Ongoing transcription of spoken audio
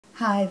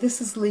Hi, this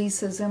is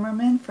Lisa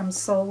Zimmerman from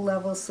Soul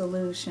Level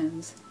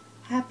Solutions.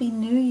 Happy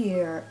New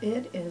Year!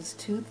 It is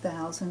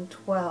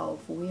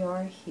 2012. We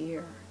are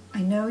here.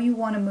 I know you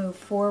want to move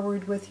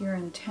forward with your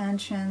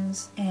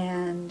intentions,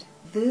 and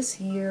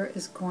this year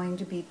is going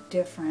to be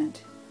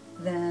different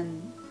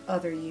than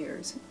other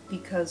years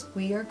because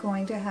we are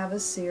going to have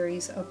a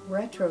series of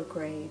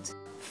retrogrades.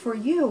 For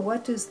you,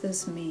 what does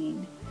this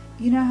mean?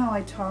 You know how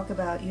I talk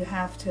about you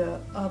have to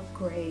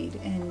upgrade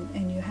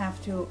and you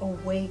have to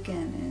awaken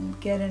and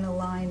get in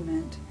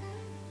alignment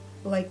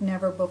like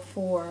never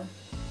before.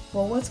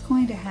 Well, what's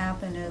going to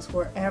happen is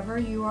wherever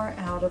you are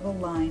out of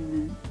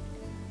alignment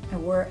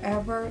and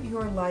wherever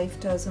your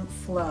life doesn't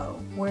flow,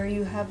 where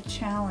you have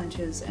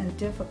challenges and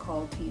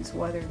difficulties,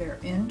 whether they're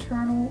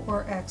internal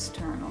or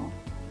external,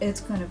 it's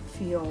going to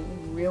feel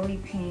really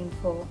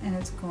painful and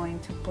it's going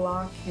to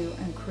block you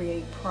and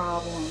create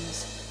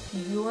problems.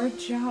 Your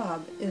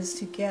job is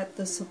to get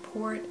the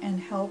support and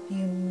help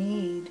you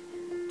need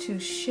to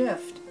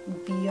shift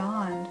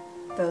beyond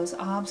those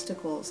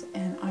obstacles,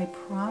 and I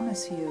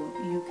promise you,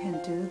 you can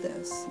do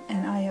this.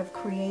 And I have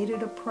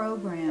created a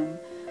program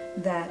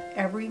that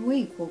every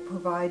week will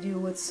provide you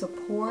with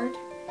support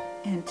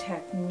and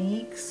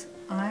techniques.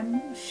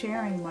 I'm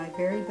sharing my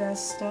very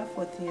best stuff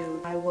with you.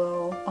 I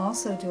will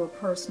also do a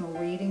personal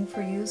reading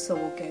for you, so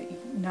we'll get you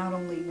not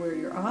only where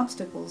your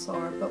obstacles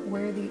are, but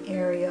where the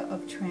area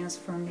of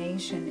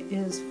transformation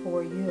is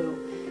for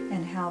you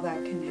and how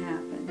that can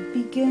happen.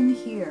 Begin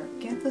here.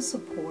 Get the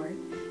support.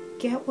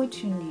 Get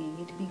what you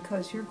need,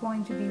 because you're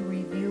going to be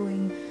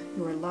reviewing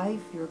your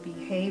life, your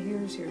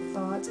behaviors, your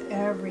thoughts,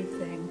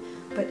 everything,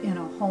 but in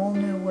a whole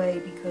new way,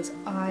 because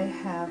I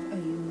have a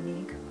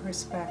unique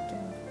perspective.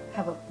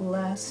 Have a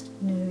blessed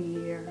new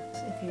year.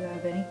 If you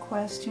have any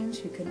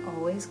questions, you can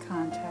always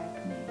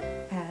contact me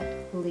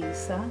at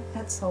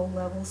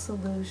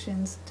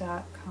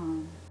lisa@soullevelsolutions.com.